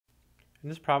In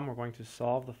this problem, we're going to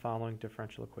solve the following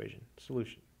differential equation.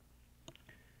 Solution.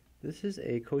 This is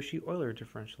a Cauchy Euler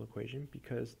differential equation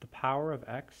because the power of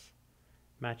x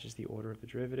matches the order of the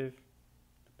derivative,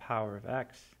 the power of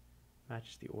x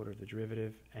matches the order of the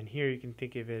derivative, and here you can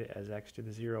think of it as x to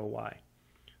the 0 y.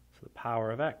 So the power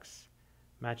of x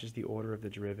matches the order of the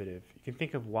derivative. You can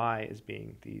think of y as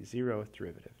being the 0th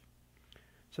derivative.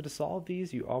 So to solve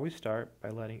these, you always start by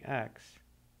letting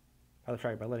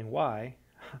y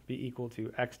be equal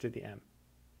to x to the m.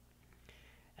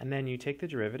 And then you take the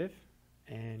derivative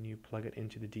and you plug it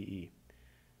into the dE.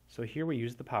 So here we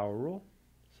use the power rule.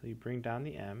 So you bring down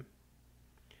the m,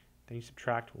 then you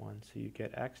subtract 1, so you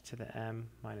get x to the m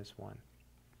minus 1.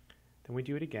 Then we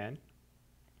do it again.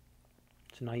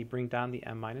 So now you bring down the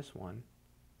m minus 1.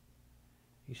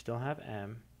 You still have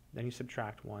m, then you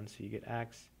subtract 1, so you get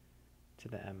x to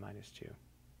the m minus 2.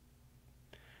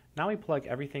 Now we plug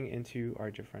everything into our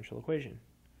differential equation.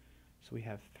 So we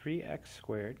have 3x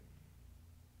squared,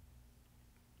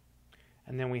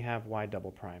 and then we have y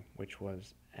double prime, which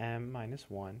was m minus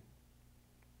 1,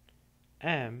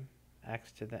 m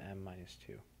x to the m minus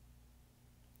 2,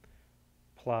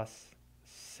 plus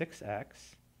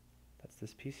 6x, that's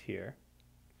this piece here,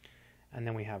 and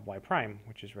then we have y prime,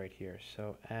 which is right here.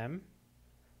 So m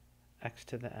x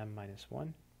to the m minus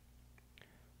 1,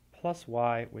 plus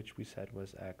y, which we said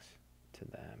was x to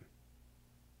the m.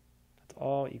 That's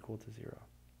all equal to 0.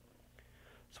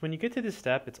 So when you get to this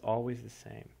step, it's always the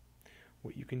same.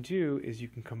 What you can do is you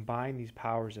can combine these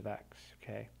powers of x,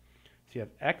 okay? So you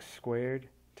have x squared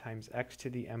times x to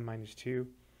the m minus 2.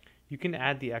 You can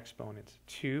add the exponents.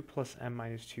 2 plus m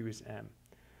minus 2 is m.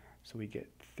 So we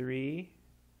get 3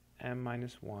 m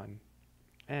minus 1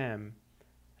 m, and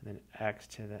then x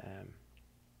to the m,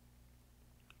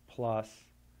 plus,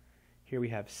 here we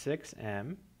have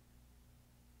 6m,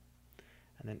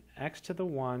 and then x to the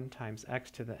 1 times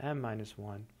x to the m minus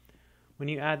 1. When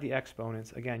you add the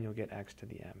exponents, again, you'll get x to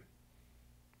the m.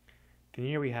 Then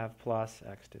here we have plus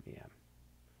x to the m.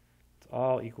 It's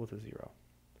all equal to 0.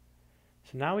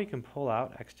 So now we can pull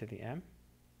out x to the m.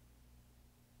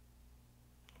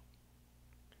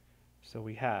 So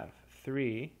we have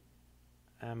 3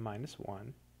 m minus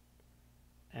 1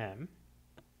 m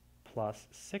plus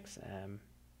 6m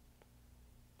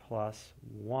plus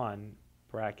 1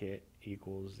 bracket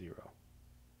equals 0.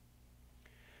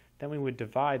 Then we would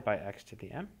divide by x to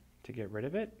the m to get rid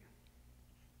of it.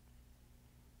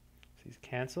 So these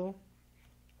cancel.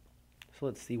 So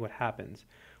let's see what happens.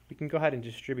 We can go ahead and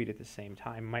distribute at the same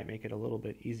time. Might make it a little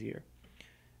bit easier.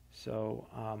 So,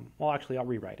 well, actually, I'll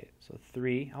rewrite it. So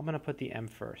 3, I'm going to put the m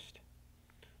first.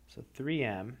 So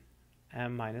 3m,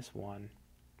 m minus 1,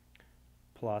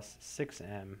 plus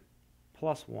 6m,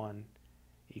 plus 1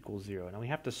 equals 0. Now we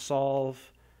have to solve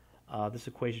this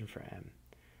equation for m.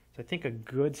 So I think a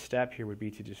good step here would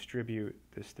be to distribute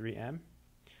this 3m.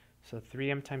 So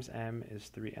 3m times m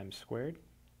is 3m squared.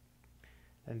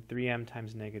 And 3m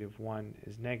times negative 1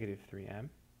 is negative 3m.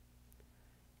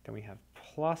 Then we have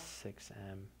plus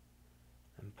 6m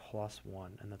and plus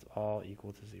 1, and that's all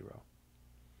equal to 0.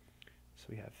 So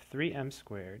we have 3m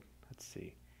squared. Let's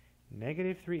see.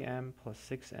 Negative 3m plus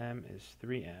 6m is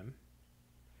 3m.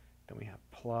 Then we have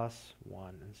plus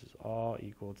 1, and this is all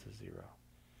equal to 0.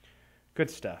 Good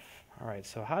stuff. All right,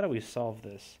 so how do we solve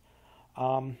this?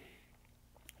 Well,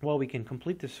 we can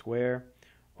complete the square,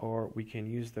 or we can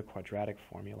use the quadratic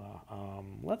formula.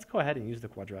 Let's go ahead and use the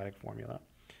quadratic formula.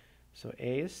 So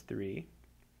a is 3,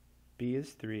 b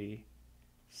is 3,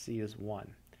 c is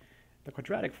 1. The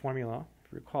quadratic formula,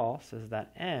 if you recall, says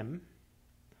that m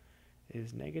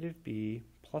is negative b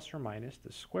plus or minus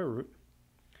the square root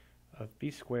of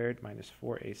b squared minus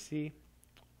 4ac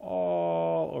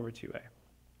all over 2a.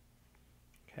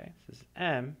 Okay, so this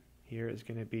m here is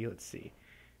going to be, let's see,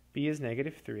 b is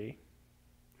negative 3,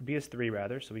 b is 3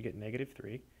 rather, so we get negative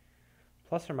 3,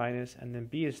 plus or minus, and then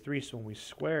b is 3, so when we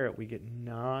square it, we get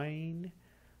 9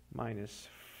 minus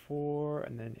 4,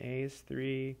 and then a is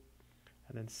 3,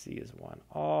 and then c is 1,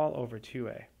 all over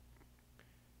 2a.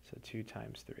 So 2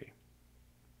 times 3.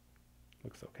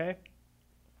 Looks okay.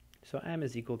 So m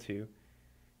is equal to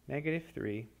negative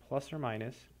 3 plus or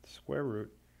minus the square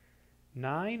root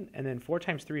 9, and then 4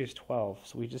 times 3 is 12,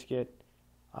 so we just get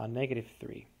negative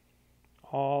 3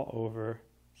 all over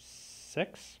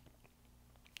 6.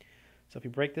 So if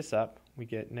you break this up, we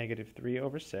get negative 3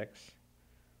 over 6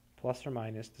 plus or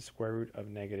minus the square root of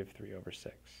negative 3 over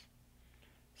 6.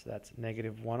 So that's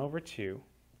negative 1 over 2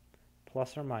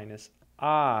 plus or minus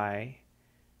I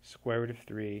square root of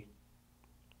 3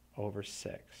 over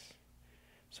 6.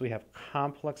 So we have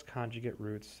complex conjugate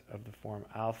roots of the form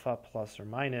alpha plus or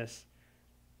minus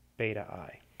beta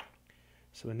I.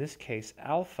 So in this case,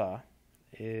 alpha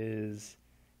is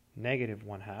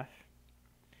 -1/2,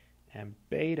 and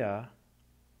beta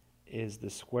is the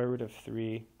square root of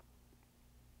 3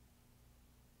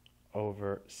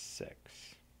 over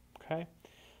 6. Okay,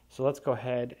 so let's go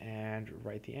ahead and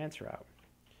write the answer out.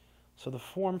 So the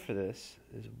form for this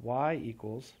is y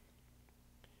equals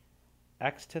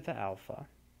x to the alpha,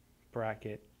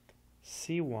 bracket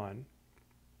c1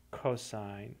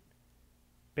 cosine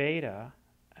beta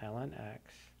ln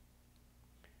x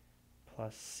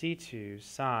plus c2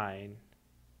 sine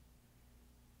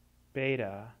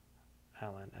beta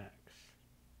ln x.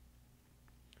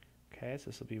 Okay, so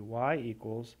this will be y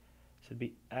equals, so it'd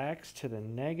be x to the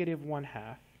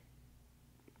 -1/2,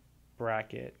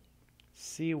 bracket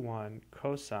c1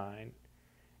 cosine,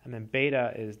 and then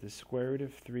beta is the square root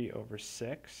of 3 over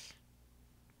 6.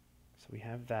 So we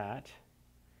have that.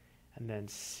 And then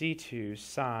c2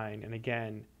 sine, and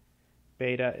again,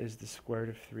 beta is the square root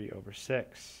of 3 over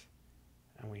 6.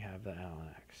 And we have the ln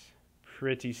x.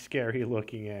 Pretty scary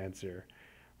looking answer.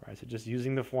 All right, so just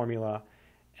using the formula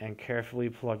and carefully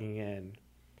plugging in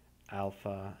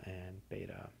alpha and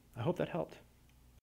beta. I hope that helped.